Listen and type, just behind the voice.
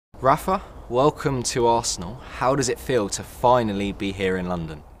Rafa, welcome to Arsenal. How does it feel to finally be here in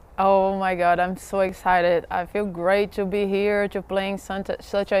London? Oh my God, I'm so excited. I feel great to be here, to play in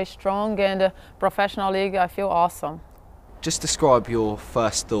such a strong and professional league. I feel awesome. Just describe your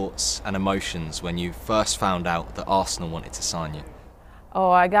first thoughts and emotions when you first found out that Arsenal wanted to sign you.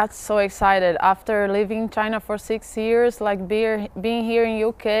 Oh, I got so excited after living in China for 6 years, like being here in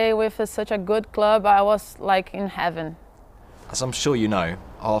UK with such a good club. I was like in heaven. As I'm sure you know,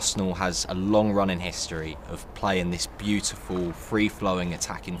 Arsenal has a long running history of playing this beautiful, free-flowing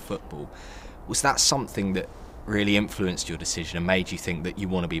attacking football. Was that something that really influenced your decision and made you think that you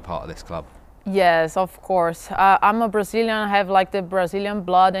want to be part of this club? Yes, of course. I'm a Brazilian. I have like the Brazilian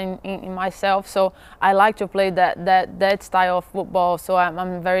blood in myself, so I like to play that style of football. So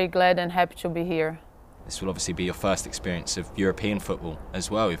I'm very glad and happy to be here. This will obviously be your first experience of European football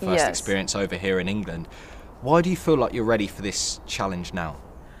as well, your first Yes. experience over here in England. Why do you feel like you're ready for this challenge now?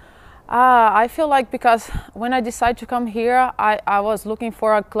 I feel like because when I decided to come here, I was looking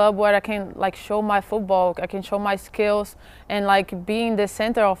for a club where I can like show my football, I can show my skills and like be in the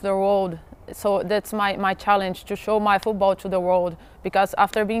center of the world. So that's my challenge, to show my football to the world, because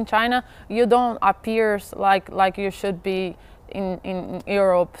after being China, you don't appear like you should be in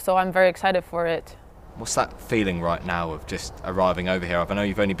Europe. So I'm very excited for it. What's that feeling right now of just arriving over here? I know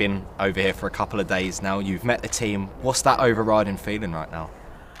you've only been over here for a couple of days now, you've met the team. What's that overriding feeling right now?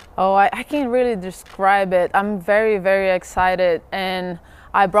 Oh, I can't really describe it. I'm very, very excited, and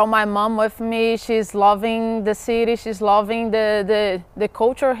I brought my mom with me. She's loving the city, she's loving the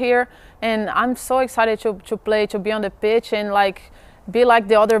culture here, and I'm so excited to play, to be on the pitch and like be like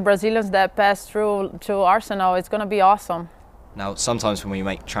the other Brazilians that pass through to Arsenal. It's gonna be awesome. Now, sometimes when we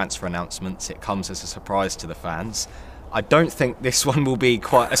make transfer announcements, it comes as a surprise to the fans. I don't think this one will be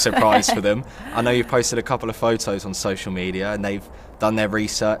quite a surprise for them. I know you've posted a couple of photos on social media and they've done their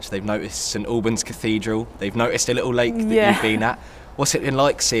research. They've noticed St Albans Cathedral. They've noticed a little lake that you've been at. What's it been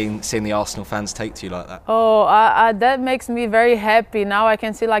like seeing the Arsenal fans take to you like that? Oh, that makes me very happy. Now I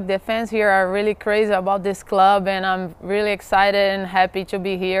can see like the fans here are really crazy about this club, and I'm really excited and happy to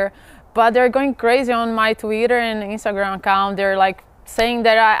be here. But they're going crazy on my Twitter and Instagram account. They're like saying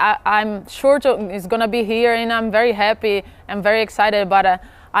that I'm sure it's gonna be here, and I'm very happy. I'm very excited. But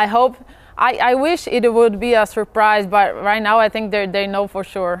I wish it would be a surprise. But right now I think they know for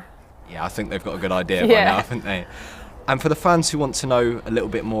sure. Yeah, I think they've got a good idea by now, haven't they? And for the fans who want to know a little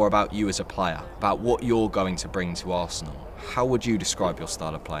bit more about you as a player, about what you're going to bring to Arsenal, how would you describe your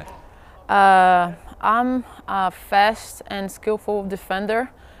style of play? I'm a fast and skillful defender,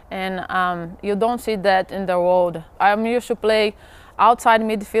 and you don't see that in the world. I'm used to play outside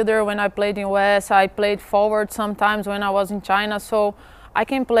midfielder when I played in West. I played forward sometimes when I was in China, so I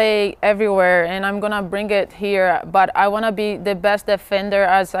can play everywhere, and I'm gonna bring it here. But I wanna be the best defender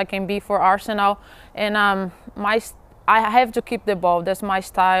as I can be for Arsenal, and I have to keep the ball. That's my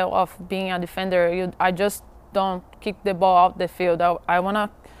style of being a defender. I just don't kick the ball out the field. I wanna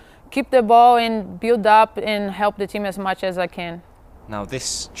keep the ball and build up and help the team as much as I can. Now,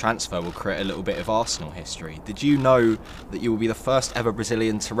 this transfer will create a little bit of Arsenal history. Did you know that you will be the first ever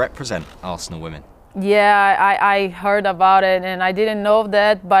Brazilian to represent Arsenal women? Yeah, I heard about it, and I didn't know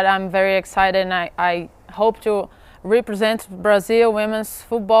that, but I'm very excited, and I hope to represent Brazil women's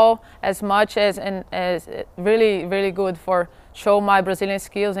football as much as really, really good for show my Brazilian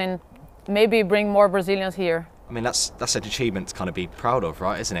skills and maybe bring more Brazilians here. I mean, that's an achievement to kind of be proud of,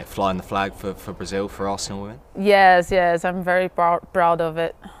 right, isn't it? Flying the flag for Brazil, for Arsenal women? Yes, I'm very proud of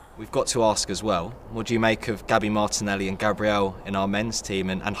it. We've got to ask as well, what do you make of Gabby Martinelli and Gabrielle in our men's team?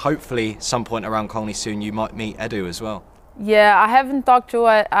 And hopefully, some point around Colney soon, you might meet Edu as well. Yeah, I haven't talked to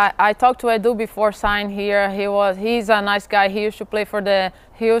I talked to Edu before signing here. He's a nice guy. He used to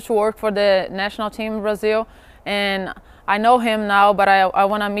work for the national team in Brazil, and I know him now. But I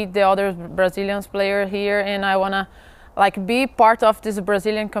want to meet the other Brazilian players here, and I want to like be part of this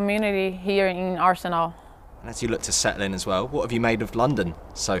Brazilian community here in Arsenal. And as you look to settle in as well, what have you made of London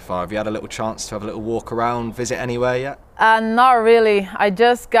so far? Have you had a little chance to have a little walk around, visit anywhere yet? Not really. I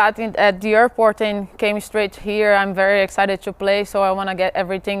just got in at the airport and came straight here. I'm very excited to play, so I want to get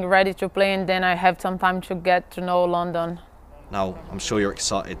everything ready to play, and then I have some time to get to know London. Now, I'm sure you're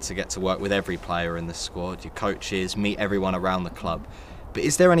excited to get to work with every player in the squad, your coaches, meet everyone around the club. But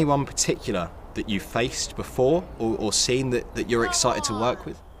is there anyone particular that you've faced before or seen that you're excited to work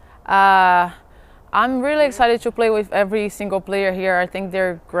with? I'm really excited to play with every single player here. I think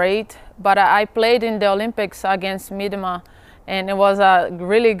they're great. But I played in the Olympics against Midema, and it was a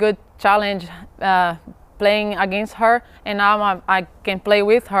really good challenge playing against her. And now I can play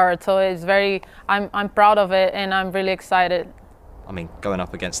with her. So it's I'm proud of it, and I'm really excited. I mean, going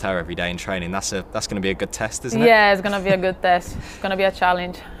up against her every day in training, that's going to be a good test, isn't it? Yeah, it's going to be a good test. It's going to be a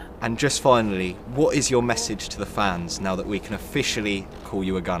challenge. And just finally, what is your message to the fans now that we can officially call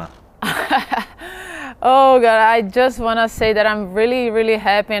you a gunner? Oh God, I just want to say that I'm really, really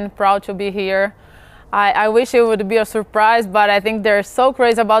happy and proud to be here. I wish it would be a surprise, but I think they're so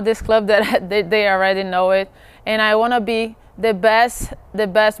crazy about this club that they already know it. And I want to be the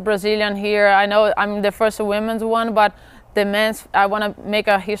best Brazilian here. I know I'm the first women's one, but the men's, I want to make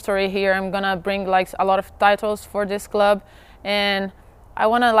a history here. I'm going to bring like a lot of titles for this club. And I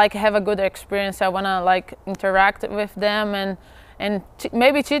want to like have a good experience. I want to like interact with them and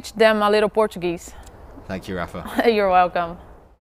maybe teach them a little Portuguese. Thank you, Rafa. You're welcome.